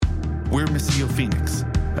We're Missio Phoenix,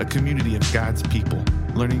 a community of God's people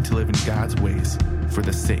learning to live in God's ways for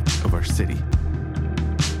the sake of our city.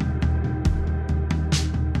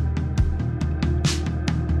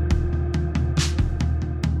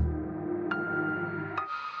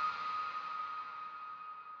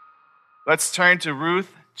 Let's turn to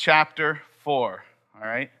Ruth chapter 4, all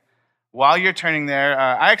right? While you're turning there,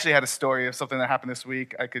 I actually had a story of something that happened this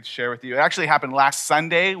week I could share with you. It actually happened last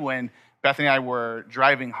Sunday when Bethany and I were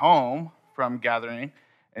driving home from gathering.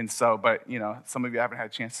 And so, but, some of you haven't had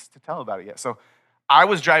a chance to tell about it yet. So I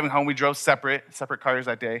was driving home. We drove separate cars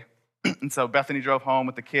that day. And so Bethany drove home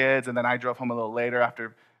with the kids, and then I drove home a little later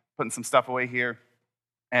after putting some stuff away here.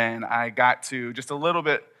 And I got to just a little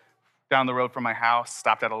bit down the road from my house,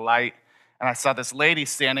 stopped at a light, and I saw this lady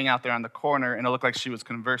standing out there on the corner, and it looked like she was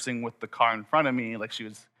conversing with the car in front of me, like she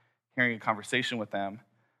was hearing a conversation with them.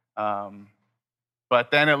 But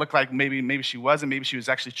then it looked like maybe she wasn't. Maybe she was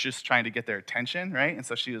actually just trying to get their attention, right? And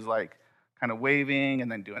so she was like kind of waving and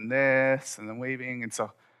then doing this and then waving. And so I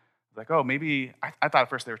was like, oh, maybe, I thought at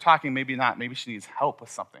first they were talking, maybe not. Maybe she needs help with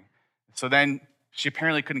something. So then she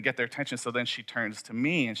apparently couldn't get their attention, so then she turns to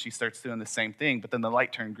me and she starts doing the same thing, but then the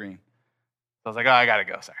light turned green. So I was like, oh, I got to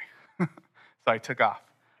go, sorry. So I took off,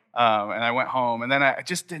 and I went home, and then I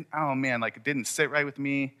just didn't, it didn't sit right with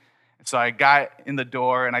me. And so I got in the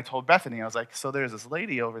door, and I told Bethany, I was like, so there's this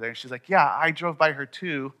lady over there. And she's like, yeah, I drove by her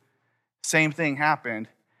too. Same thing happened.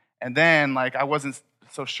 And then, I wasn't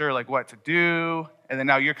so sure, what to do. And then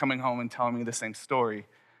now you're coming home and telling me the same story.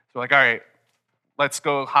 So all right, let's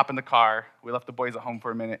go hop in the car. We left the boys at home for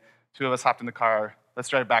a minute. Two of us hopped in the car. Let's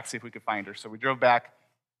drive back, see if we could find her. So we drove back,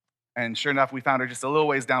 and sure enough, we found her just a little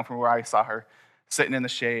ways down from where I saw her, sitting in the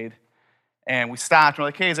shade. And we stopped. We're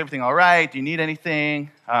like, hey, is everything all right? Do you need anything?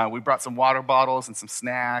 We brought some water bottles and some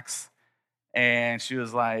snacks. And she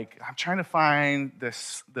was like, I'm trying to find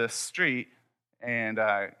this street, and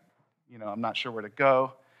I'm not sure where to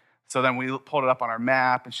go. So then we pulled it up on our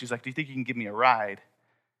map, and she's like, do you think you can give me a ride?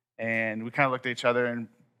 And we kind of looked at each other, and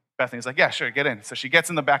Bethany was like, yeah, sure, get in. So she gets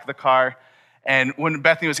in the back of the car, and when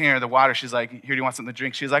Bethany was handing her the water, she's like, here, do you want something to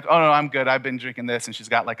drink? She's like, oh, no, I'm good. I've been drinking this. And she's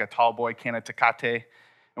got a tall boy can of Tecate.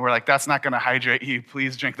 And we're like, that's not going to hydrate you.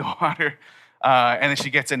 Please drink the water. And then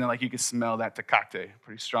she gets in, and you can smell that Tecate.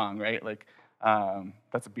 Pretty strong, right?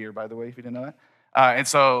 That's a beer, by the way, if you didn't know that. And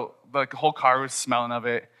so the whole car was smelling of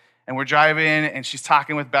it. And we're driving, and she's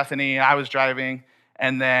talking with Bethany. I was driving.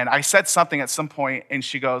 And then I said something at some point, and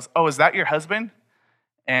she goes, oh, is that your husband?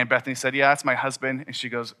 And Bethany said, yeah, that's my husband. And she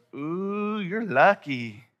goes, ooh, you're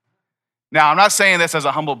lucky. Now, I'm not saying this as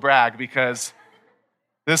a humble brag, because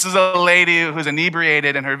this is a lady who's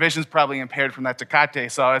inebriated and her vision's probably impaired from that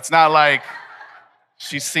Tecate, so it's not like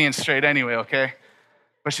she's seeing straight anyway, okay?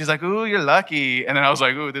 But she's like, ooh, you're lucky. And then I was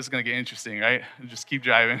like, ooh, this is going to get interesting, right? Just keep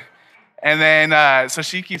driving. And then, so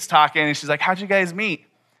she keeps talking, and she's like, how'd you guys meet?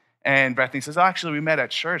 And Bethany says, oh, actually, we met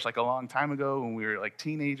at church a long time ago when we were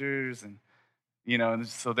teenagers, and and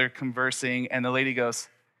so they're conversing, and the lady goes,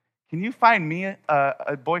 can you find me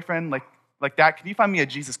a boyfriend like that? Can you find me a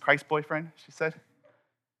Jesus Christ boyfriend? She said.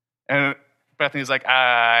 And Bethany's like,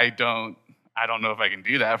 I don't know if I can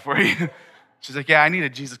do that for you. She's like, yeah, I need a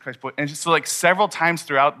Jesus Christ boyfriend. And so several times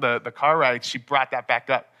throughout the car ride, she brought that back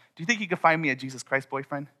up. Do you think you could find me a Jesus Christ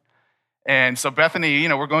boyfriend? And so Bethany,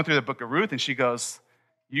 we're going through the book of Ruth, and she goes,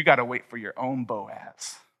 you got to wait for your own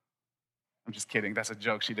Boaz. I'm just kidding. That's a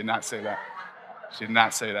joke. She did not say that. She did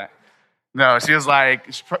not say that. No, she was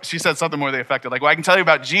she said something more to the effect of well, I can tell you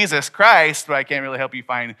about Jesus Christ, but I can't really help you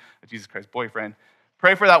find a Jesus Christ boyfriend.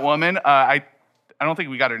 Pray for that woman. I don't think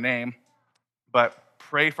we got her name, but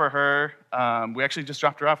pray for her. We actually just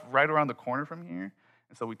dropped her off right around the corner from here.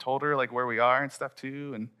 And so we told her where we are and stuff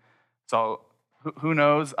too. And so who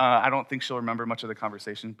knows? I don't think she'll remember much of the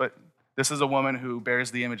conversation, but this is a woman who bears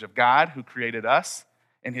the image of God, who created us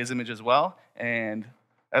in his image as well. And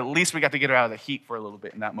at least we got to get her out of the heat for a little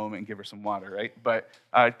bit in that moment and give her some water, right? But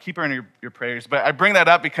keep her in your prayers. But I bring that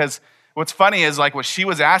up because what's funny is what she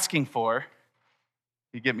was asking for,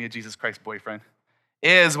 you get me a Jesus Christ boyfriend,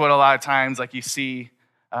 is what a lot of times you see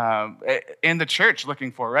in the church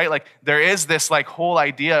looking for, right? There is this whole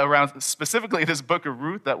idea around specifically this book of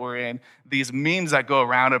Ruth that we're in, these memes that go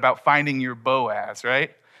around about finding your Boaz,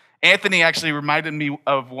 right? Anthony actually reminded me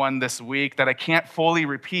of one this week that I can't fully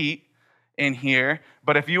repeat in here,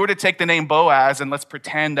 but if you were to take the name Boaz and let's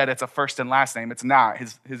pretend that it's a first and last name, it's not.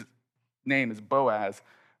 His name is Boaz.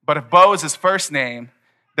 But if Bo is his first name,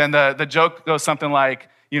 then the joke goes something like,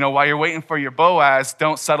 while you're waiting for your Boaz,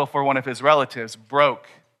 don't settle for one of his relatives, broke,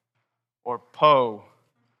 or Poe,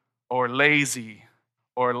 or lazy,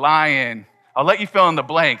 or lion. I'll let you fill in the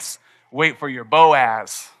blanks. Wait for your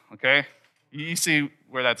Boaz, okay? You see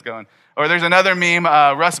where that's going. Or there's another meme,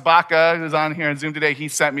 Russ Baca, who's on here on Zoom today, he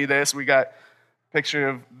sent me this. We got a picture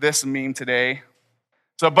of this meme today.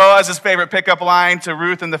 So Boaz's favorite pickup line to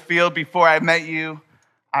Ruth in the field: before I met you,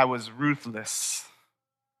 I was ruthless.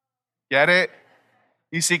 Get it?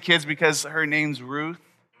 You see, kids, because her name's Ruth?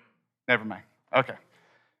 Never mind. Okay.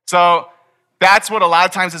 So that's what a lot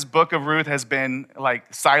of times this book of Ruth has been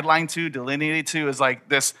like sidelined to, delineated to, is like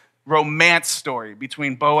this romance story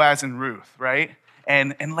between Boaz and Ruth, right?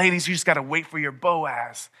 And ladies, you just got to wait for your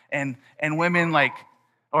Boaz. And women, like,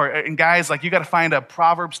 and guys, like, you got to find a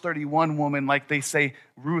Proverbs 31 woman like they say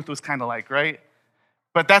Ruth was kind of like, right?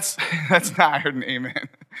 But that's not, I heard an amen.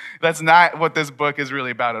 That's not what this book is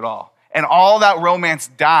really about at all. And all that romance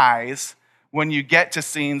dies when you get to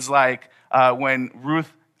scenes like when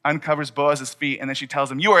Ruth uncovers Boaz's feet and then she tells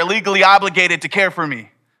him, you are legally obligated to care for me,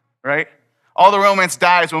 right? All the romance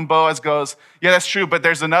dies when Boaz goes, yeah, that's true, but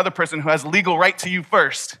there's another person who has legal right to you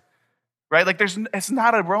first, right? Like it's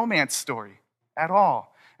not a romance story at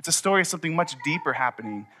all. It's a story of something much deeper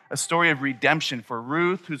happening, a story of redemption for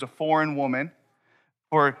Ruth, who's a foreign woman,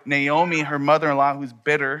 for Naomi, her mother-in-law, who's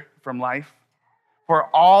bitter from life, for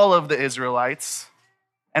all of the Israelites,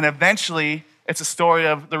 and eventually it's a story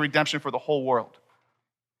of the redemption for the whole world.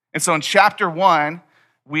 And so in chapter 1,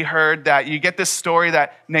 we heard that you get this story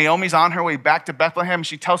that Naomi's on her way back to Bethlehem.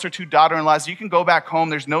 She tells her two daughter-in-laws, you can go back home.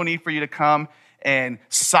 There's no need for you to come and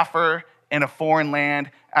suffer in a foreign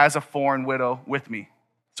land as a foreign widow with me.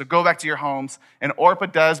 So go back to your homes. And Orpah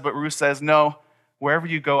does, but Ruth says, no, wherever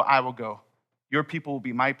you go, I will go. Your people will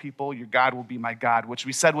be my people. Your God will be my God, which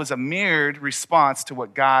we said was a mirrored response to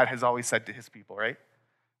what God has always said to his people, right?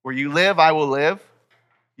 Where you live, I will live.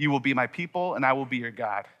 You will be my people, and I will be your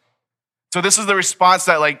God. So this is the response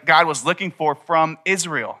that like God was looking for from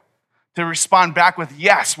Israel, to respond back with,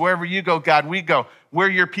 yes, wherever you go, God, we go. We're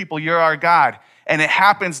your people, you're our God. And it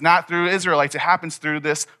happens not through Israelites, it happens through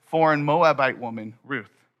this foreign Moabite woman, Ruth.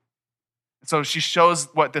 So she shows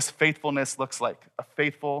what this faithfulness looks like, a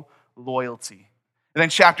faithful loyalty. And then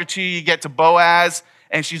chapter 2, you get to Boaz,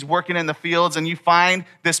 and she's working in the fields, and you find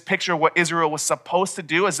this picture of what Israel was supposed to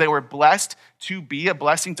do as they were blessed to be a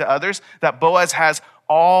blessing to others, that Boaz has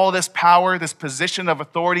all this power, this position of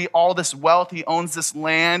authority, all this wealth. He owns this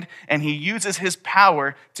land, and he uses his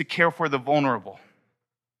power to care for the vulnerable.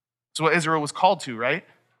 That's what Israel was called to, right?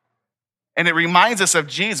 And it reminds us of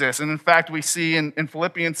Jesus. And in fact, we see in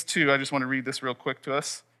Philippians 2, I just want to read this real quick to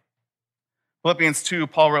us. Philippians 2,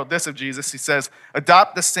 Paul wrote this of Jesus. He says,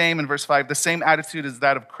 adopt the same, in verse 5, the same attitude as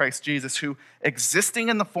that of Christ Jesus, who, existing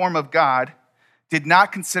in the form of God, did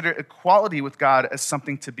not consider equality with God as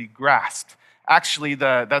something to be grasped. Actually,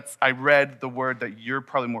 I read the word that you're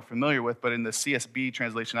probably more familiar with, but in the CSB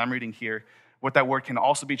translation I'm reading here, what that word can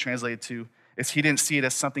also be translated to is he didn't see it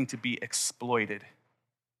as something to be exploited.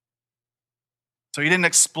 So he didn't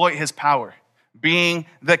exploit his power. Being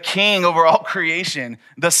the king over all creation,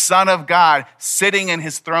 the Son of God, sitting in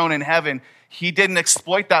his throne in heaven, he didn't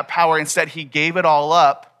exploit that power. Instead, he gave it all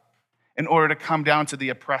up in order to come down to the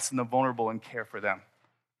oppressed and the vulnerable and care for them.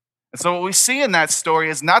 And so what we see in that story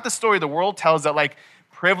is not the story the world tells, that like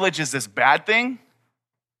privilege is this bad thing,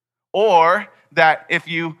 or that if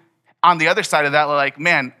you, on the other side of that, like,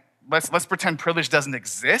 man, let's pretend privilege doesn't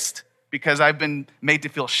exist because I've been made to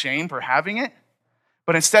feel shame for having it.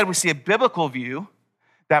 But instead, we see a biblical view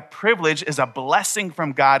that privilege is a blessing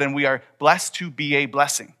from God, and we are blessed to be a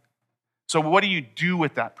blessing. So what do you do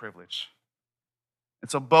with that privilege? And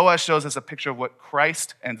so Boaz shows us a picture of what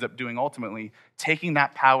Christ ends up doing ultimately, taking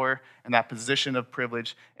that power and that position of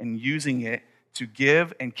privilege and using it to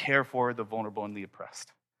give and care for the vulnerable and the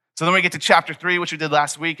oppressed. So then we get to chapter 3, which we did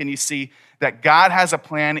last week, and you see that God has a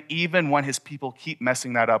plan even when his people keep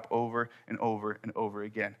messing that up over and over and over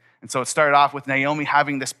again. And so it started off with Naomi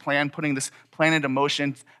having this plan, putting this plan into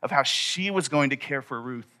motion of how she was going to care for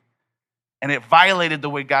Ruth. And it violated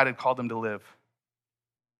the way God had called them to live.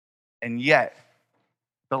 And yet,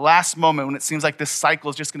 the last moment when it seems like this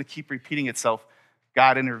cycle is just going to keep repeating itself,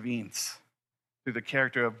 God intervenes through the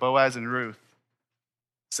character of Boaz and Ruth,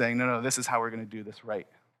 saying, no, this is how we're going to do this right.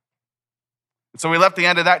 And so we left the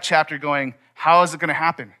end of that chapter going, how is it going to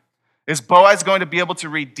happen? Is Boaz going to be able to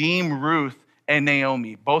redeem Ruth and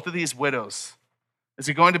Naomi, both of these widows? Is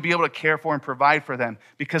he going to be able to care for and provide for them?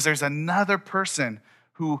 Because there's another person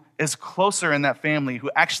who is closer in that family who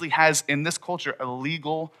actually has, in this culture, a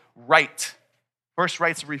legal right. First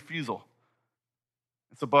right's of refusal.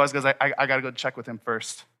 And so Boaz goes, I got to go check with him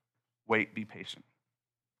first. Wait, be patient.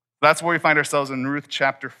 That's where we find ourselves in Ruth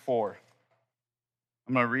chapter 4.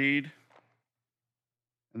 I'm going to read,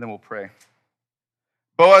 and then we'll pray.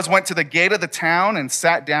 Boaz went to the gate of the town and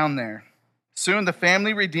sat down there. Soon the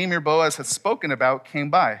family redeemer Boaz had spoken about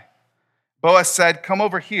came by. Boaz said, "Come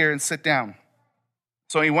over here and sit down."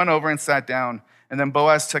 So he went over and sat down. And then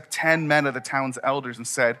Boaz took 10 men of the town's elders and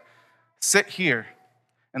said, "Sit here."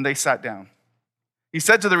 And they sat down. He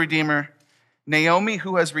said to the redeemer, "Naomi,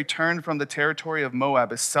 who has returned from the territory of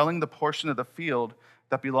Moab, is selling the portion of the field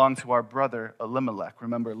that belonged to our brother Elimelech."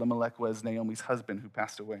 Remember, Elimelech was Naomi's husband who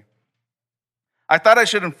passed away. "I thought I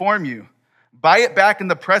should inform you. Buy it back in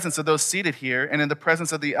the presence of those seated here and in the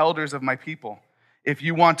presence of the elders of my people. If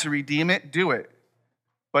you want to redeem it, do it.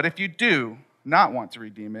 But if you do not want to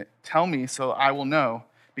redeem it, tell me so I will know,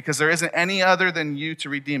 because there isn't any other than you to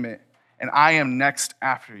redeem it, and I am next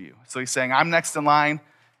after you." So he's saying, I'm next in line.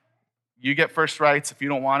 You get first rights. If you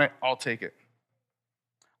don't want it, I'll take it.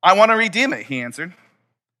 "I want to redeem it," he answered.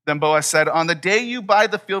 Then Boaz said, "On the day you buy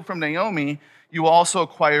the field from Naomi, you will also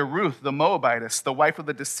acquire Ruth, the Moabitess, the wife of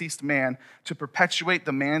the deceased man, to perpetuate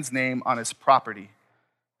the man's name on his property."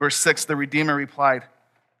 Verse 6, the Redeemer replied,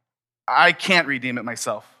 "I can't redeem it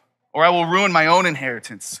myself, or I will ruin my own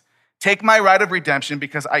inheritance. Take my right of redemption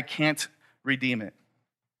because I can't redeem it."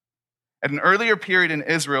 At an earlier period in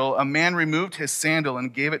Israel, a man removed his sandal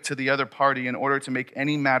and gave it to the other party in order to make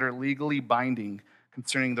any matter legally binding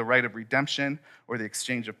concerning the right of redemption or the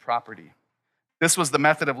exchange of property. This was the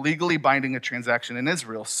method of legally binding a transaction in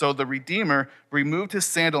Israel. So the Redeemer removed his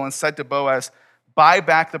sandal and said to Boaz, "Buy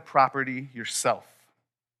back the property yourself."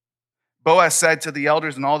 Boaz said to the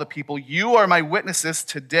elders and all the people, "You are my witnesses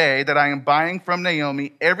today that I am buying from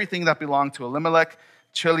Naomi everything that belonged to Elimelech,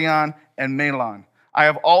 Chilion, and Mahlon. I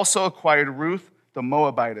have also acquired Ruth the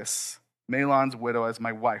Moabitess, Mahlon's widow, as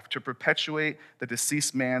my wife, to perpetuate the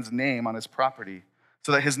deceased man's name on his property,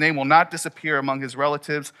 so that his name will not disappear among his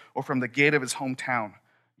relatives or from the gate of his hometown.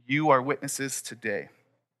 You are witnesses today."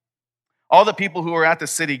 All the people who were at the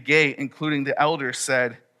city gate, including the elders,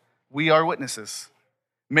 said, "We are witnesses.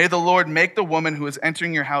 May the Lord make the woman who is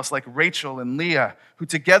entering your house like Rachel and Leah, who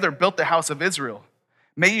together built the house of Israel.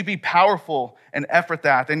 May you be powerful in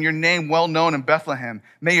Ephrathah, and your name well known in Bethlehem.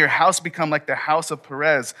 May your house become like the house of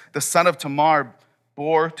Perez, the son of Tamar,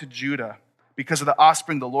 bore to Judah, because of the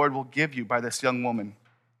offspring the Lord will give you by this young woman."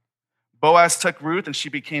 Boaz took Ruth, and she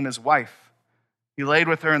became his wife. He laid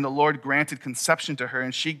with her, and the Lord granted conception to her,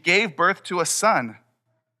 and she gave birth to a son.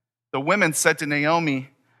 The women said to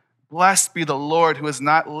Naomi, "Blessed be the Lord who has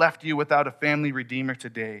not left you without a family redeemer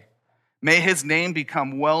today. May his name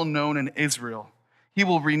become well known in Israel. He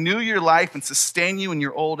will renew your life and sustain you in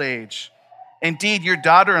your old age. Indeed, your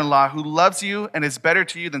daughter-in-law, who loves you and is better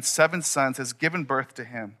to you than 7 sons, has given birth to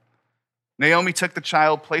him." Naomi took the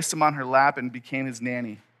child, placed him on her lap, and became his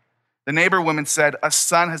nanny. The neighbor women said, "A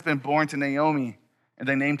son has been born to Naomi," and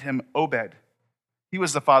they named him Obed. He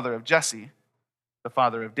was the father of Jesse, the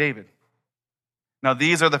father of David. Now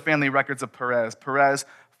these are the family records of Perez. Perez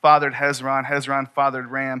fathered Hezron. Hezron fathered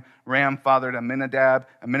Ram. Ram fathered Amminadab.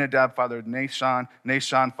 Amminadab fathered Nahshon.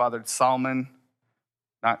 Nahshon fathered Salmon.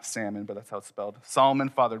 Not salmon, but that's how it's spelled. Salmon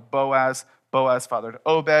fathered Boaz. Boaz fathered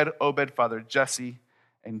Obed. Obed fathered Jesse.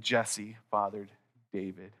 And Jesse fathered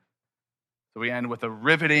David. So we end with a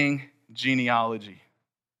riveting genealogy.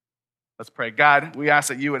 Let's pray. God, we ask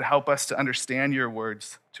that you would help us to understand your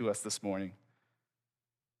words to us this morning.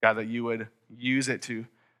 God, that you would use it to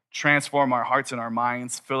transform our hearts and our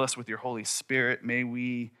minds, fill us with your Holy Spirit. May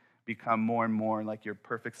we become more and more like your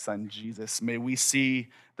perfect son, Jesus. May we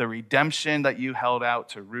see the redemption that you held out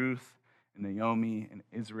to Ruth and Naomi and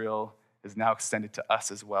Israel is now extended to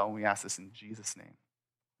us as well. And we ask this in Jesus' name.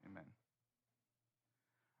 Amen.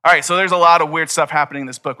 All right, so there's a lot of weird stuff happening in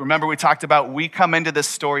this book. Remember, we talked about we come into this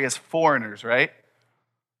story as foreigners, right?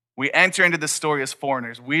 We enter into this story as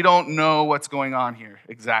foreigners. We don't know what's going on here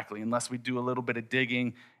exactly unless we do a little bit of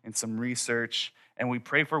digging and some research, and we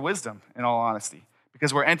pray for wisdom, in all honesty,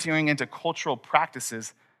 because we're entering into cultural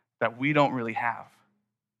practices that we don't really have.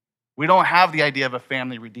 We don't have the idea of a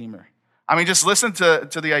family redeemer. I mean, just listen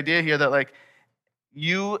to the idea here that like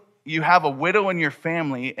you have a widow in your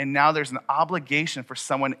family, and now there's an obligation for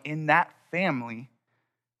someone in that family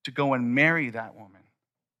to go and marry that woman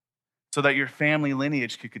so that your family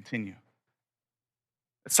lineage could continue.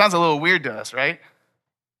 It sounds a little weird to us, right?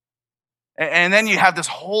 And then you have this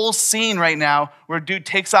whole scene right now where a dude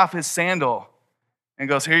takes off his sandal and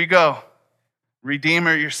goes, "Here you go,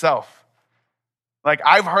 redeemer yourself." Like,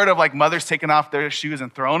 I've heard of like mothers taking off their shoes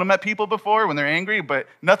and throwing them at people before when they're angry, but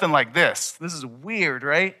nothing like this. This is weird,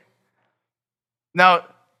 right? Now,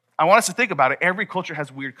 I want us to think about it. Every culture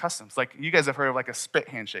has weird customs. Like, you guys have heard of like a spit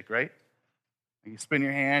handshake, right? You spin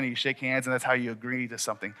your hand, and you shake hands, and that's how you agree to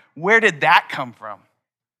something. Where did that come from?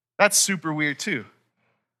 That's super weird too.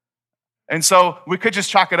 And so we could just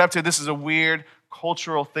chalk it up to this is a weird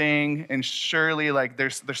cultural thing, and surely like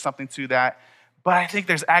there's something to that. But I think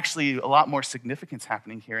there's actually a lot more significance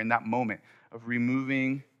happening here in that moment of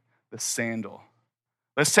removing the sandal.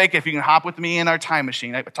 Let's take, if you can hop with me in our time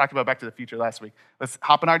machine. I talked about Back to the Future last week. Let's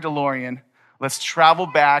hop in our DeLorean. Let's travel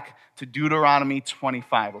back to Deuteronomy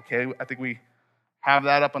 25, okay? I think we have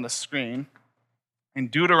that up on the screen. In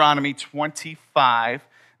Deuteronomy 25,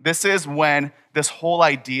 this is when this whole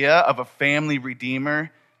idea of a family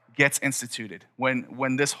redeemer gets instituted,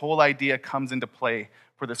 when this whole idea comes into play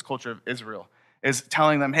for this culture of Israel, is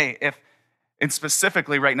telling them, hey, and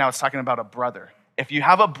specifically right now it's talking about a brother. If you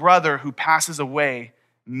have a brother who passes away,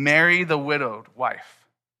 marry the widowed wife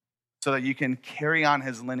so that you can carry on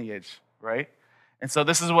his lineage, right? And so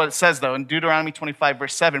this is what it says, though, in Deuteronomy 25,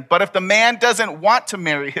 verse 7. But if the man doesn't want to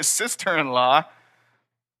marry his sister-in-law,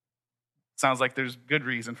 sounds like there's good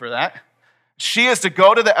reason for that, she is to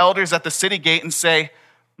go to the elders at the city gate and say,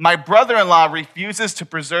 my brother-in-law refuses to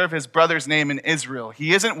preserve his brother's name in Israel.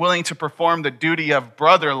 He isn't willing to perform the duty of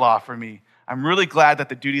brother-in-law for me. I'm really glad that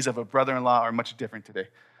the duties of a brother-in-law are much different today.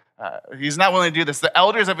 He's not willing to do this. The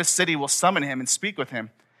elders of his city will summon him and speak with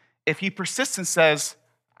him. If he persists and says,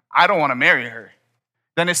 I don't want to marry her,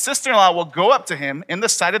 then his sister-in-law will go up to him in the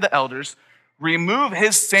sight of the elders, remove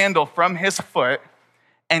his sandal from his foot,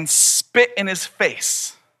 and spit in his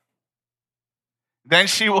face. Then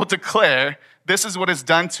she will declare, this is what is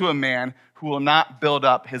done to a man who will not build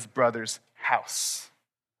up his brother's house.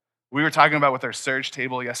 We were talking about with our Surge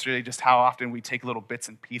table yesterday just how often we take little bits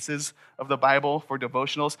and pieces of the Bible for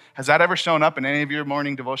devotionals. Has that ever shown up in any of your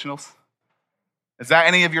morning devotionals? Is that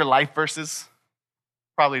any of your life verses?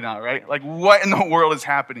 Probably not, right? Like, what in the world is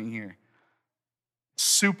happening here?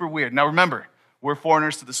 Super weird. Now remember, we're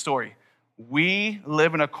foreigners to the story. We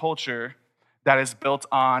live in a culture that is built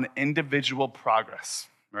on individual progress,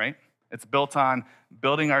 right? It's built on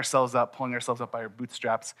building ourselves up, pulling ourselves up by our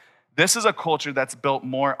bootstraps. This is a culture that's built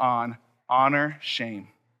more on honor, shame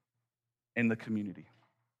in the community.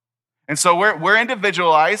 And so we're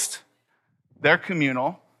individualized, they're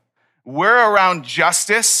communal. We're around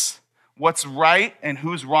justice, what's right and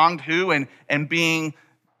who's wronged who, and being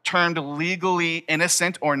termed legally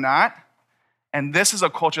innocent or not. And this is a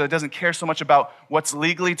culture that doesn't care so much about what's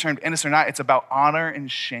legally termed innocent or not. It's about honor and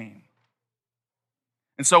shame.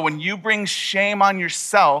 And so when you bring shame on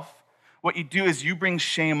yourself, what you do is you bring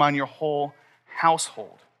shame on your whole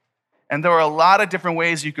household. And there are a lot of different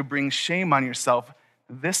ways you could bring shame on yourself.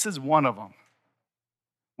 This is one of them.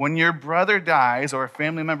 When your brother dies or a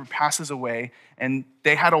family member passes away and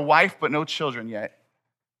they had a wife but no children yet,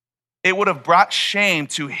 it would have brought shame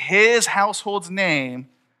to his household's name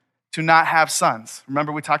to not have sons.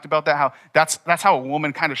 Remember we talked about that, how that's how a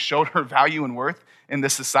woman kind of showed her value and worth in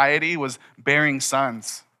this society, was bearing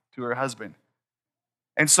sons to her husband.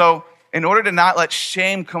 And so in order to not let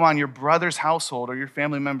shame come on your brother's household or your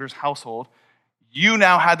family member's household, you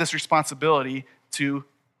now had this responsibility to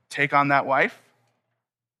take on that wife,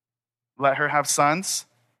 let her have sons.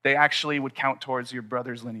 They actually would count towards your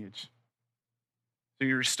brother's lineage. So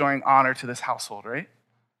you're restoring honor to this household, right?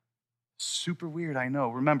 Super weird, I know.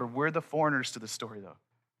 Remember, we're the foreigners to the story, though.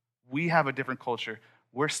 We have a different culture.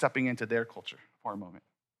 We're stepping into their culture for a moment,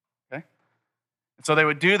 okay? And so they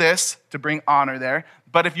would do this to bring honor there.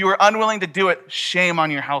 But if you were unwilling to do it, shame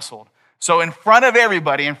on your household. So in front of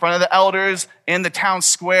everybody, in front of the elders, in the town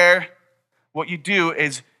square, what you do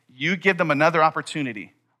is you give them another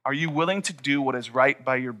opportunity. Are you willing to do what is right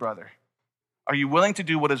by your brother? Are you willing to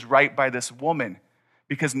do what is right by this woman?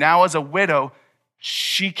 Because now as a widow,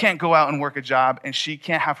 she can't go out and work a job, and she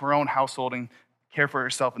can't have her own household and care for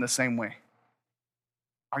herself in the same way.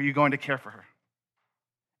 Are you going to care for her?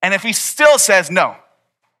 And if he still says, no, I'm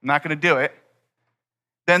not going to do it,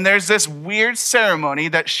 then there's this weird ceremony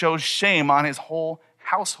that shows shame on his whole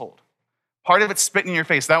household. Part of it's spitting in your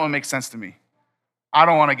face. That one makes sense to me. I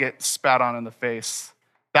don't want to get spat on in the face.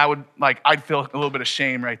 That would, I'd feel a little bit of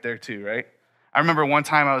shame right there too, right? I remember one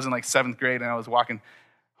time I was in 7th grade and I was walking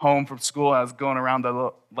home from school. I was going around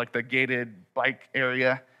the gated bike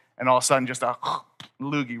area, and all of a sudden just a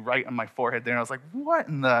loogie right on my forehead there. And I was like, what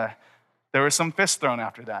in the? There was some fist thrown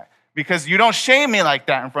after that. Because you don't shame me like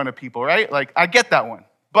that in front of people, right? I get that one.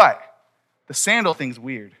 But the sandal thing's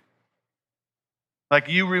weird.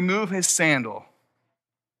 You remove his sandal,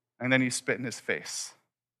 and then you spit in his face.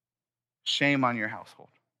 Shame on your household.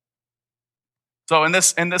 So in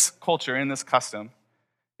this culture, in this custom,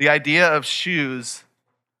 the idea of shoes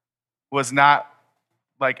was not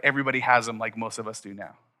like everybody has them like most of us do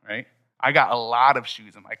now, right? I got a lot of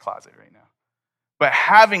shoes in my closet right now. But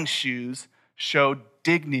having shoes showed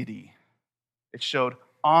dignity. It showed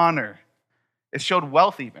honor It showed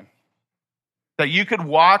wealth even. That you could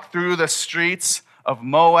walk through the streets of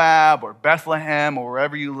Moab or Bethlehem or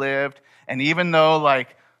wherever you lived, and even though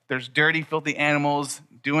like there's dirty, filthy animals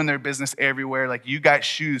doing their business everywhere, like you got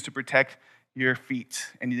shoes to protect your feet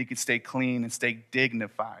and you could stay clean and stay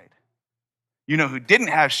dignified. You know who didn't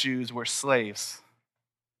have shoes were slaves.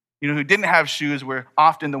 You know who didn't have shoes were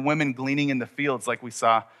often the women gleaning in the fields like we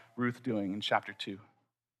saw Ruth doing in chapter 2.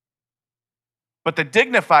 But the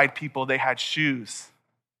dignified people, they had shoes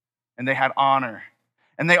and they had honor.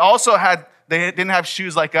 And they also they didn't have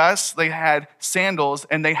shoes like us, they had sandals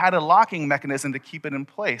and they had a locking mechanism to keep it in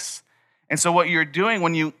place. And so what you're doing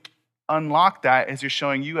when you unlock that is you're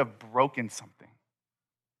showing you have broken something.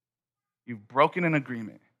 You've broken an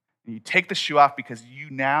agreement. And you take the shoe off because you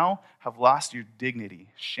now have lost your dignity,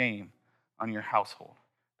 shame on your household.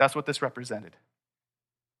 That's what this represented.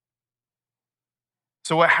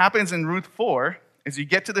 So what happens in Ruth 4 is you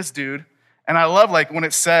get to this dude, and I love like when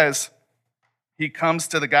it says he comes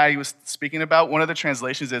to the guy he was speaking about. One of the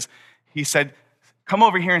translations is he said, "Come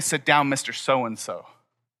over here and sit down, Mr. So-and-so."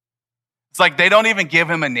 It's like they don't even give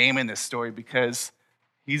him a name in this story because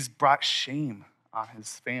he's brought shame on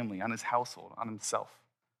his family, on his household, on himself.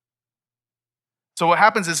 So what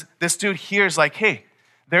happens is this dude hears like, hey,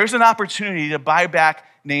 there's an opportunity to buy back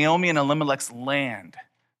Naomi and Elimelech's land.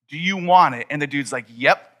 Do you want it? And the dude's like,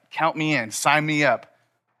 yep, count me in, sign me up.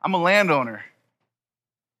 I'm a landowner.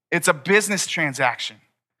 It's a business transaction.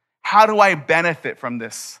 How do I benefit from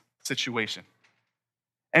this situation?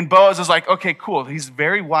 And Boaz is like, okay, cool. He's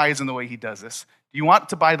very wise in the way he does this. Do you want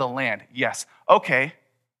to buy the land? Yes. Okay.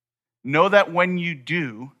 Know that when you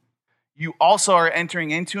do, you also are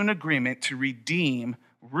entering into an agreement to redeem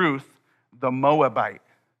Ruth, the Moabite,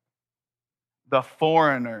 the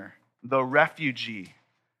foreigner, the refugee,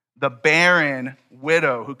 the barren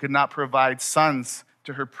widow who could not provide sons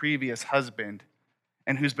to her previous husband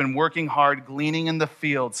and who's been working hard gleaning in the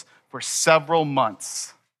fields for several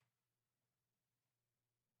months.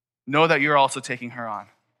 Know that you're also taking her on.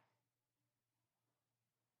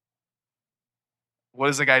 What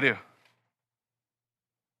does the guy do?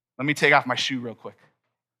 Let me take off my shoe real quick.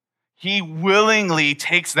 He willingly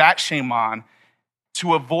takes that shame on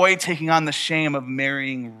to avoid taking on the shame of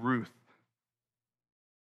marrying Ruth.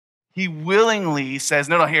 He willingly says,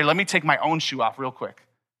 no, here, let me take my own shoe off real quick.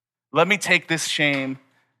 Let me take this shame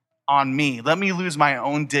on me. Let me lose my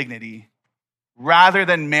own dignity rather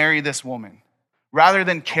than marry this woman, rather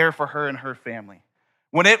than care for her and her family.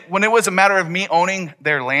 When it was a matter of me owning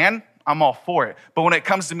their land, I'm all for it. But when it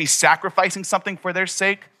comes to me sacrificing something for their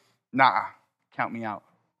sake, nah, count me out.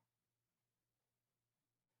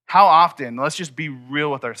 How often, let's just be real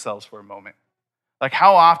with ourselves for a moment. Like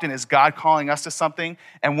how often is God calling us to something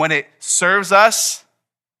and when it serves us,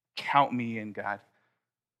 count me in, God.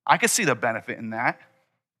 I could see the benefit in that.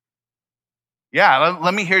 Yeah,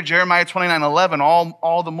 let me hear Jeremiah 29:11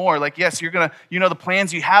 all the more. Like, yes, you're gonna, the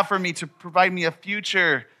plans you have for me to provide me a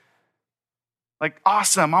future. Like,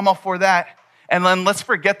 awesome, I'm all for that. And then let's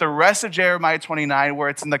forget the rest of Jeremiah 29 where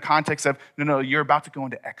it's in the context of, no, you're about to go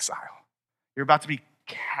into exile. You're about to be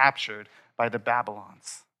captured by the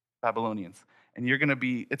Babylonians. And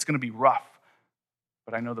it's gonna be rough,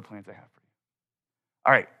 but I know the plans I have for you.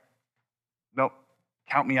 All right, nope,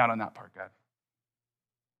 count me out on that part, God.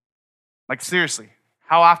 Like seriously,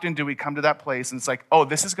 how often do we come to that place and it's like, oh,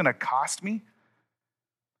 this is gonna cost me?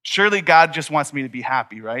 Surely God just wants me to be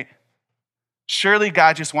happy, right? Surely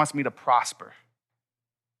God just wants me to prosper.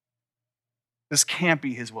 This can't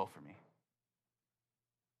be his will for me.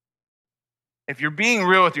 If you're being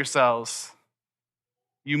real with yourselves,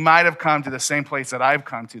 you might have come to the same place that I've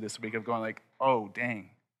come to this week of going like, oh,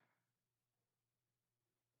 dang.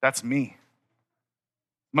 That's me.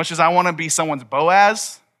 Much as I want to be someone's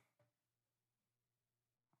Boaz,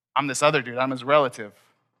 I'm this other dude. I'm his relative.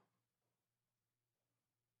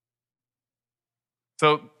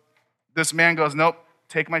 So this man goes, nope,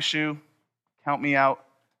 take my shoe, count me out.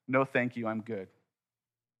 No, thank you, I'm good.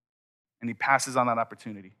 And he passes on that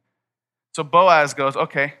opportunity. So Boaz goes,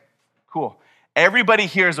 okay, cool. Everybody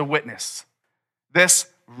here is a witness. This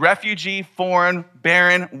refugee, foreign,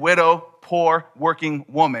 barren, widow, poor, working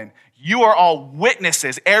woman. You are all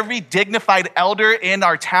witnesses. Every dignified elder in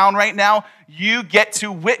our town right now, you get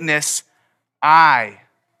to witness, I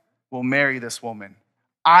will marry this woman.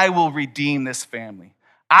 I will redeem this family.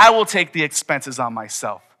 I will take the expenses on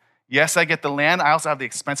myself. Yes, I get the land. I also have the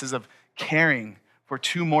expenses of caring for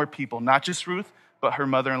 2 more people, not just Ruth, but her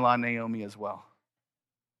mother-in-law, Naomi, as well.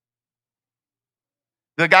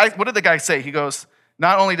 What did the guy say? He goes,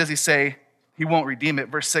 not only does he say, he won't redeem it.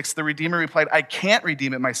 Verse 6, the Redeemer replied, I can't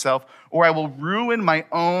redeem it myself, or I will ruin my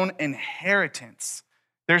own inheritance.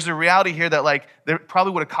 There's a reality here that there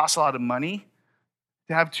probably would have cost a lot of money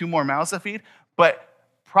to have 2 more mouths to feed, but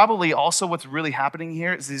probably also what's really happening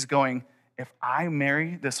here is he's going, if I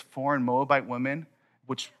marry this foreign Moabite woman,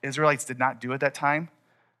 which Israelites did not do at that time,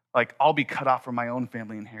 I'll be cut off from my own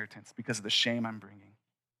family inheritance because of the shame I'm bringing.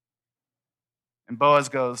 And Boaz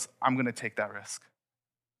goes, I'm going to take that risk.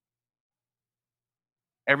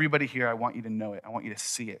 Everybody here, I want you to know it. I want you to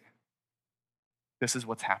see it. This is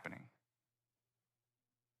what's happening.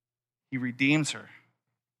 He redeems her.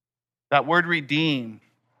 That word redeem,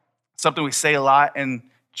 something we say a lot in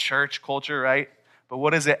church culture, right? But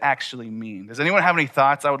what does it actually mean? Does anyone have any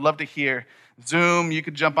thoughts? I would love to hear. Zoom, you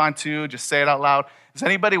could jump on too, just say it out loud. Does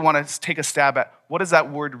anybody want to take a stab at what does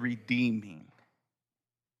that word redeem mean?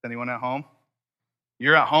 Is anyone at home?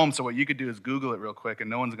 You're at home, so what you could do is Google it real quick and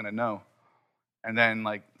no one's going to know. And then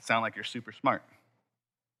sound like you're super smart.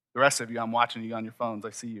 The rest of you, I'm watching you on your phones. I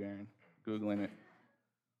see you, Aaron, Googling it.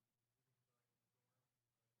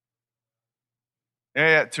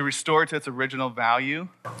 Yeah, to restore to its original value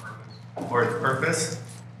or its purpose.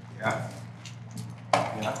 Yeah.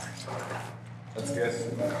 That's good.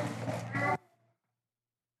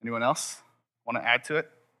 Anyone else want to add to it?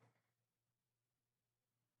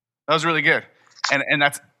 That was really good. And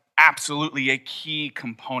that's absolutely a key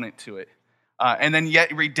component to it. And then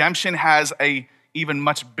yet redemption has a even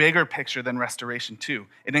much bigger picture than restoration too.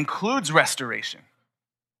 It includes restoration.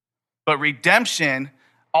 But redemption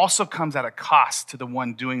also comes at a cost to the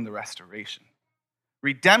one doing the restoration.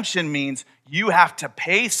 Redemption means you have to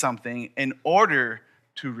pay something in order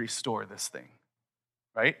to restore this thing,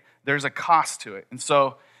 right? There's a cost to it. And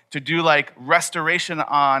so to do restoration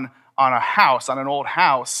on a house, on an old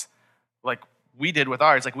house, like we did with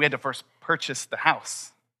ours, we had to first purchase the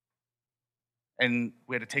house. And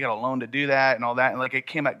we had to take out a loan to do that and all that. And it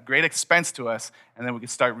came at great expense to us. And then we could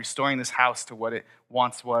start restoring this house to what it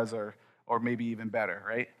once was or maybe even better,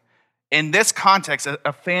 right? In this context,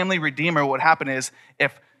 a family redeemer, what happened is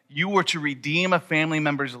if you were to redeem a family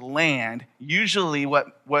member's land, usually what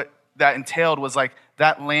that entailed was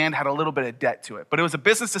that land had a little bit of debt to it. But it was a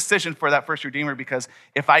business decision for that first redeemer because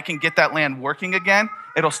if I can get that land working again,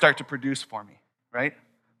 it'll start to produce for me, right?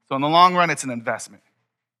 So in the long run, it's an investment.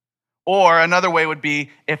 Or another way would be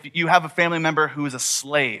if you have a family member who is a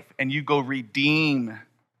slave and you go redeem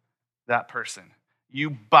that person.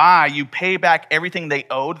 You pay back everything they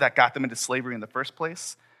owed that got them into slavery in the first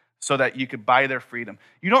place so that you could buy their freedom.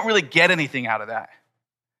 You don't really get anything out of that.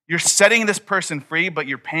 You're setting this person free, but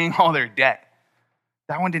you're paying all their debt.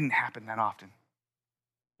 That one didn't happen that often.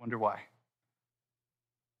 Wonder why.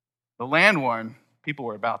 The land one, people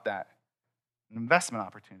were about that. An investment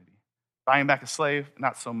opportunity. Buying back a slave,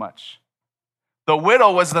 not so much. The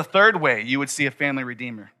widow was the third way you would see a family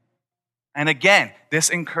redeemer. And again, this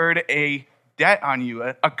incurred a debt on you,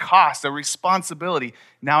 a cost, a responsibility.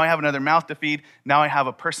 Now I have another mouth to feed. Now I have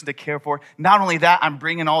a person to care for. Not only that, I'm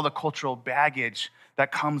bringing all the cultural baggage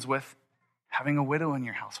that comes with having a widow in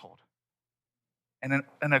your household. And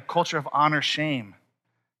a culture of honor, shame.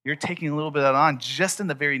 You're taking a little bit of that on just in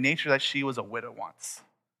the very nature that she was a widow once.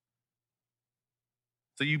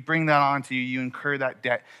 So you bring that on to you, you incur that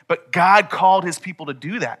debt. But God called his people to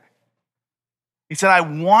do that. He said, I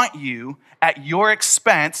want you at your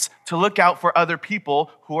expense to look out for other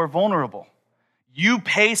people who are vulnerable. You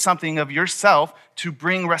pay something of yourself to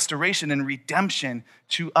bring restoration and redemption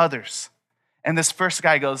to others. And this first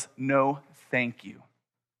guy goes, no, thank you.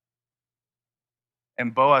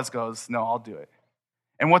 And Boaz goes, no, I'll do it.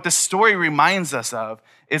 And what the story reminds us of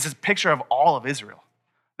is this picture of all of Israel.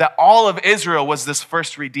 That all of Israel was this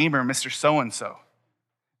first redeemer, Mr. So-and-so.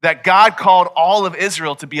 That God called all of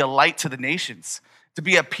Israel to be a light to the nations, to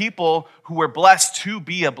be a people who were blessed to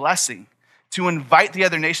be a blessing, to invite the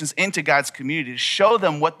other nations into God's community, to show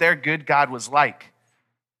them what their good God was like,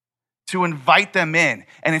 to invite them in.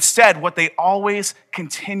 And instead, what they always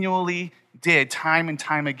continually did time and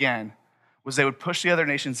time again was they would push the other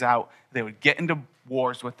nations out, they would get into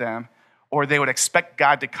wars with them, or they would expect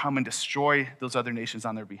God to come and destroy those other nations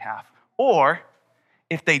on their behalf. Or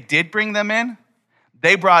if they did bring them in,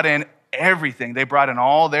 they brought in everything. They brought in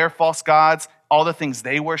all their false gods, all the things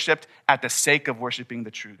they worshiped at the sake of worshiping the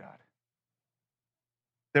true God.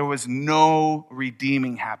 There was no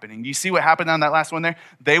redeeming happening. You see what happened on that last one there?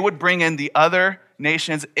 They would bring in the other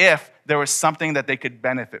nations if there was something that they could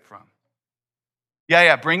benefit from.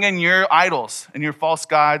 Yeah, bring in your idols and your false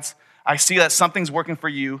gods. I see that something's working for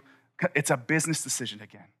you. It's a business decision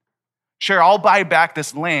again. Sure, I'll buy back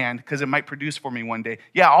this land because it might produce for me one day.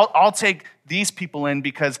 Yeah, I'll take these people in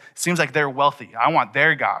because it seems like they're wealthy. I want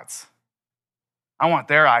their gods. I want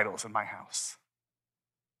their idols in my house.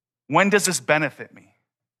 When does this benefit me?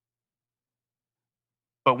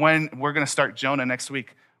 But when we're going to start Jonah next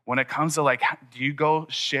week, when it comes to do you go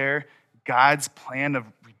share God's plan of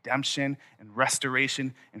redemption and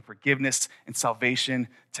restoration and forgiveness and salvation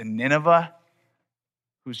to Nineveh,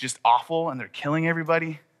 who's just awful and they're killing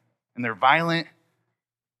everybody and they're violent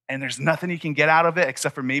and there's nothing you can get out of it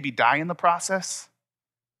except for maybe die in the process?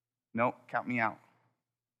 No, count me out.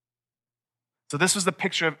 So this was the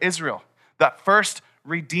picture of Israel. That first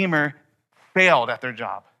redeemer failed at their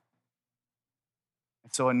job.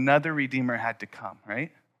 And so another redeemer had to come,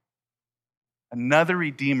 right? Another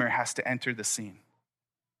redeemer has to enter the scene.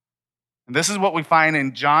 And this is what we find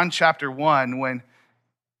in John chapter 1 when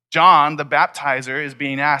John, the baptizer, is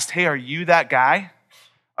being asked, hey, are you that guy?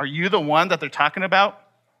 Are you the one that they're talking about?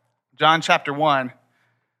 John chapter 1,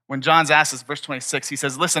 when John's asked this, verse 26, he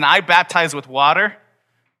says, listen, I baptize with water.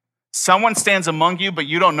 Someone stands among you, but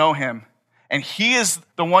you don't know him. And he is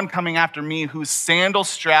the one coming after me whose sandal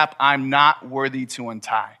strap I'm not worthy to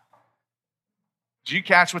untie. Did you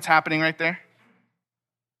catch what's happening right there?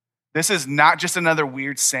 This is not just another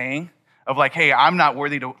weird saying of hey, I'm not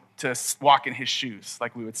worthy to walk in his shoes,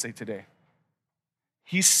 like we would say today.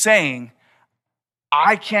 He's saying,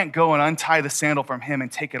 I can't go and untie the sandal from him and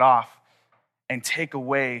take it off and take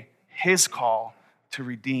away his call to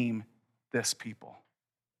redeem this people.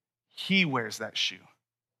 He wears that shoe.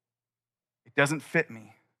 It doesn't fit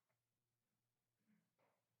me.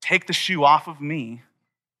 Take the shoe off of me,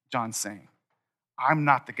 John's saying. I'm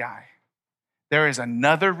not the guy. There is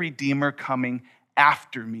another redeemer coming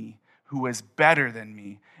after me who is better than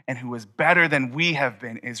me and who is better than we have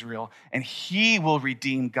been, Israel, and he will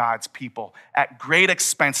redeem God's people at great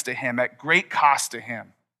expense to him, at great cost to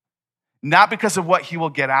him. Not because of what he will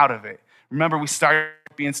get out of it. Remember, we started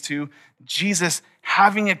Philippians 2, Jesus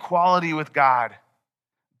having equality with God,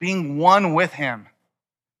 being one with him.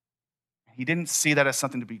 He didn't see that as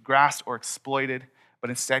something to be grasped or exploited, but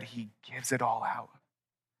instead he gives it all out.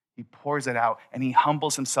 He pours it out, and he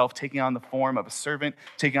humbles himself, taking on the form of a servant,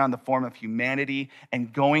 taking on the form of humanity,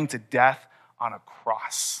 and going to death on a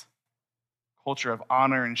cross. Culture of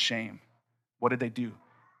honor and shame. What did they do?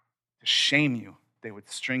 To shame you, they would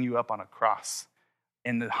string you up on a cross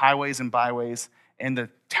in the highways and byways, in the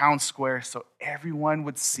town square, so everyone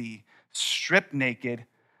would see, stripped naked,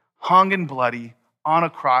 hung and bloody, on a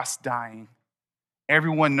cross, dying.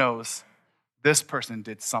 Everyone knows this person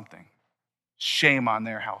did something. Shame on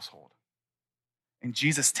their household. And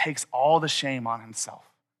Jesus takes all the shame on himself.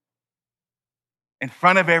 In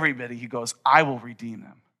front of everybody, he goes, I will redeem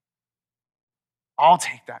them. I'll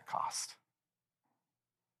take that cost.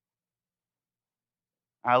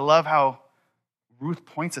 I love how Ruth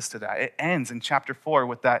points us to that. It ends in chapter 4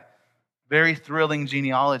 with that very thrilling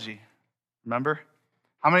genealogy. Remember?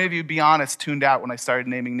 How many of you, be honest, tuned out when I started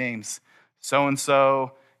naming names?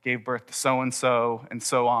 So-and-so gave birth to so-and-so, and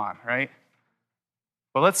so on, right?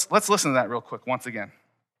 But let's listen to that real quick once again.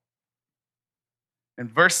 In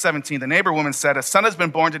verse 17, the neighbor woman said, a son has been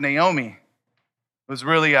born to Naomi. It was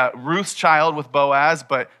really Ruth's child with Boaz,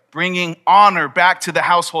 but bringing honor back to the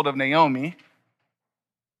household of Naomi.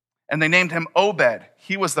 And they named him Obed.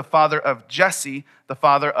 He was the father of Jesse, the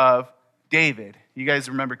father of David. You guys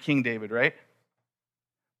remember King David, right?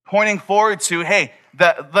 Pointing forward to, hey,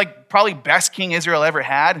 the probably best king Israel ever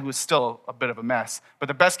had, who was still a bit of a mess, but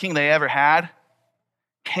the best king they ever had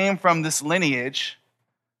came from this lineage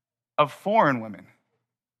of foreign women.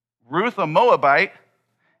 Ruth, a Moabite,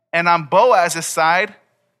 and on Boaz's side,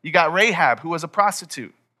 you got Rahab, who was a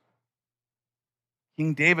prostitute.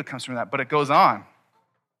 King David comes from that, but it goes on.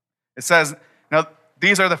 It says, now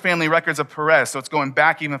these are the family records of Perez, so it's going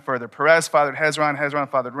back even further. Perez fathered Hezron, Hezron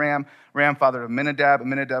fathered Ram, Ram fathered Amminadab,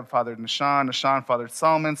 Amminadab fathered Nahshon, Nahshon fathered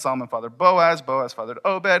Solomon, Solomon fathered Boaz, Boaz fathered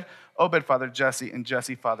Obed, Obed fathered Jesse, and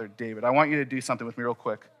Jesse fathered David. I want you to do something with me real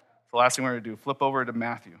quick. It's the last thing we're going to do. Flip over to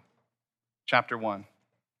Matthew, chapter 1.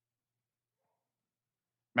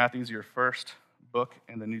 Matthew's your first book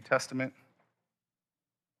in the New Testament.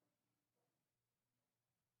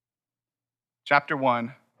 Chapter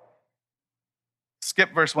 1.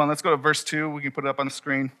 Skip verse 1. Let's go to verse 2. We can put it up on the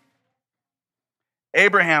screen.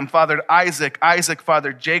 Abraham fathered Isaac. Isaac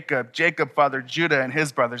fathered Jacob. Jacob fathered Judah and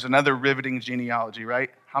his brothers. Another riveting genealogy,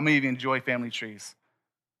 right? How many of you enjoy family trees?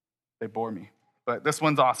 They bore me, but this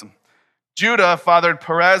one's awesome. Judah fathered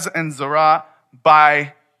Perez and Zerah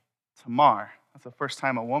by Tamar. That's the first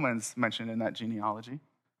time a woman's mentioned in that genealogy.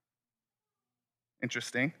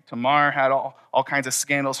 Interesting. Tamar had all kinds of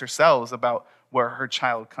scandals herself about where her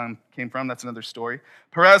child came from. That's another story.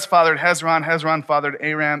 Perez fathered Hezron. Hezron fathered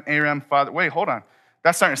Aram. Aram fathered... Wait, hold on.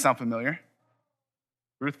 That's starting to sound familiar.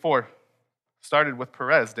 Ruth 4 started with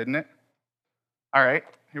Perez, didn't it? All right,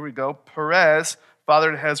 here we go. Perez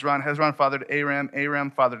fathered Hezron. Hezron fathered Aram.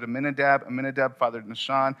 Aram fathered Aminadab. Aminadab fathered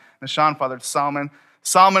Nahshon. Nahshon fathered Salmon.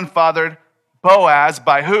 Salmon fathered Boaz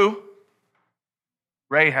by who?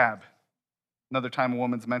 Rahab. Another time a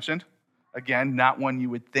woman's mentioned. Again, not one you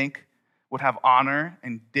would think would have honor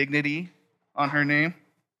and dignity on her name.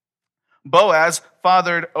 Boaz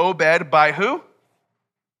fathered Obed by who?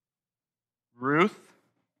 Ruth.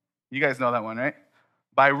 You guys know that one, right?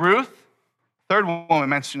 By Ruth. Third woman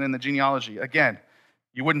mentioned in the genealogy. Again,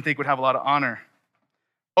 you wouldn't think would have a lot of honor.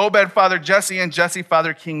 Obed fathered Jesse, and Jesse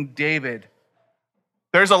fathered King David.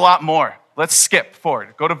 There's a lot more. Let's skip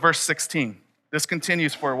forward. Go to verse 16. This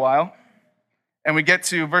continues for a while. And we get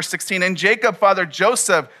to verse 16. And Jacob fathered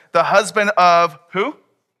Joseph, the husband of who?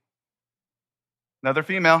 Another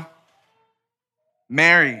female.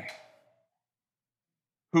 Mary,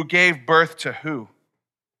 who gave birth to who?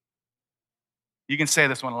 You can say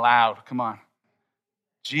this one loud. Come on.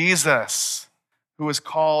 Jesus, who is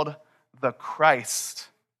called the Christ.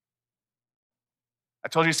 I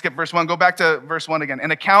told you to skip verse 1. Go back to verse 1 again.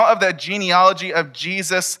 An account of the genealogy of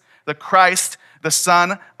Jesus, the Christ, the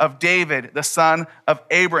son of David, the son of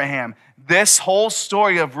Abraham. This whole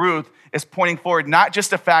story of Ruth is pointing forward not just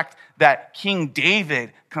the fact that King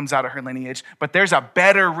David comes out of her lineage, but there's a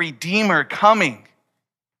better Redeemer coming.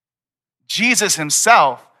 Jesus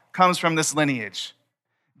himself comes from this lineage.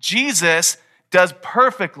 Jesus does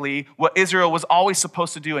perfectly what Israel was always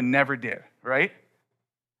supposed to do and never did, right?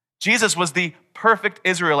 Jesus was the perfect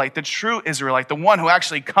Israelite, the true Israelite, the one who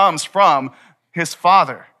actually comes from his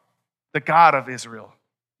father, the God of Israel,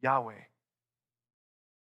 Yahweh.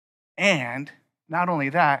 And not only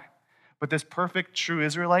that, but this perfect true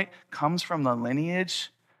Israelite comes from the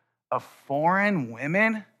lineage of foreign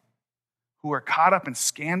women who are caught up in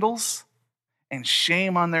scandals and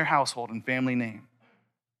shame on their household and family name.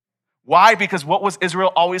 Why? Because what was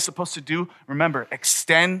Israel always supposed to do? Remember,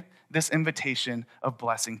 extend this invitation of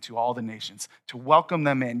blessing to all the nations, to welcome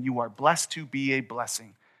them in. You are blessed to be a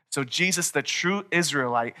blessing. So Jesus, the true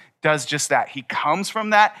Israelite, does just that. He comes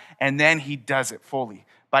from that, and then he does it fully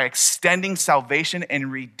by extending salvation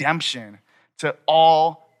and redemption to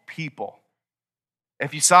all people.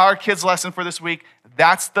 If you saw our kids' lesson for this week,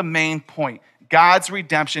 that's the main point. God's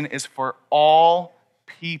redemption is for all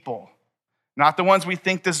people. Not the ones we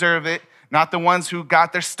think deserve it, not the ones who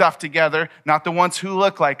got their stuff together, not the ones who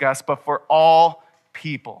look like us, but for all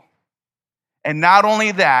people. And not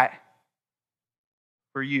only that,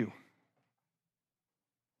 for you,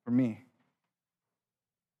 for me,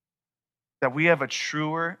 that we have a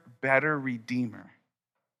truer, better Redeemer.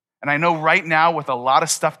 And I know right now with a lot of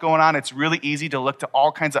stuff going on, it's really easy to look to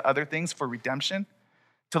all kinds of other things for redemption,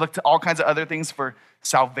 to look to all kinds of other things for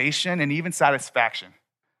salvation and even satisfaction.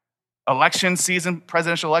 Election season,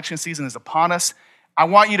 presidential election season is upon us. I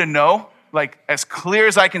want you to know, like as clear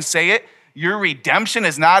as I can say it, your redemption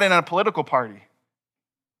is not in a political party.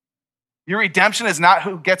 Your redemption is not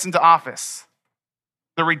who gets into office.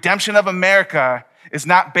 The redemption of America is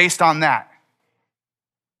not based on that.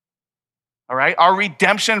 All right? Our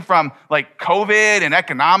redemption from like COVID and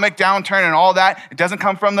economic downturn and all that, it doesn't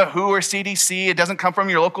come from the WHO or CDC. It doesn't come from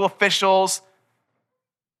your local officials.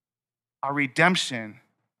 Our redemption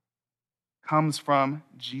comes from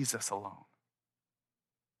Jesus alone.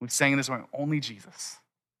 We sang this one, only Jesus.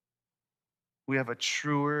 We have a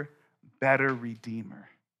truer, better Redeemer.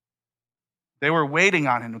 They were waiting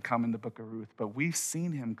on him to come in the book of Ruth, but we've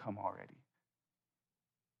seen him come already.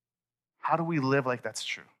 How do we live like that's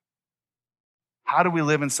true? How do we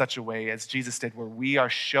live in such a way as Jesus did, where we are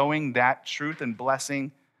showing that truth and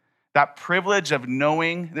blessing, that privilege of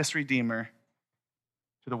knowing this Redeemer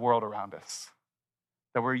to the world around us?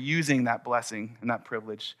 That we're using that blessing and that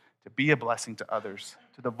privilege to be a blessing to others,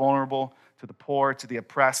 to the vulnerable, to the poor, to the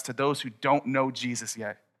oppressed, to those who don't know Jesus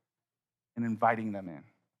yet, and inviting them in.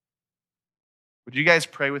 Would you guys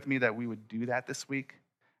pray with me that we would do that this week?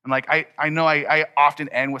 And like, I know I often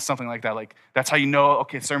end with something like that. Like, that's how you know,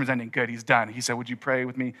 okay, sermon's ending, good, he's done. He said, would you pray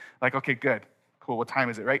with me? Like, okay, good, cool, what time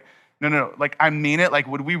is it, right? No. Like, I mean it. Like,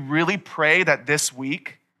 would we really pray that this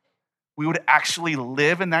week we would actually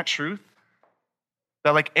live in that truth?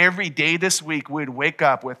 That like every day this week we'd wake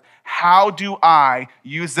up with, how do I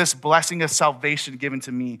use this blessing of salvation given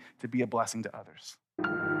to me to be a blessing to others?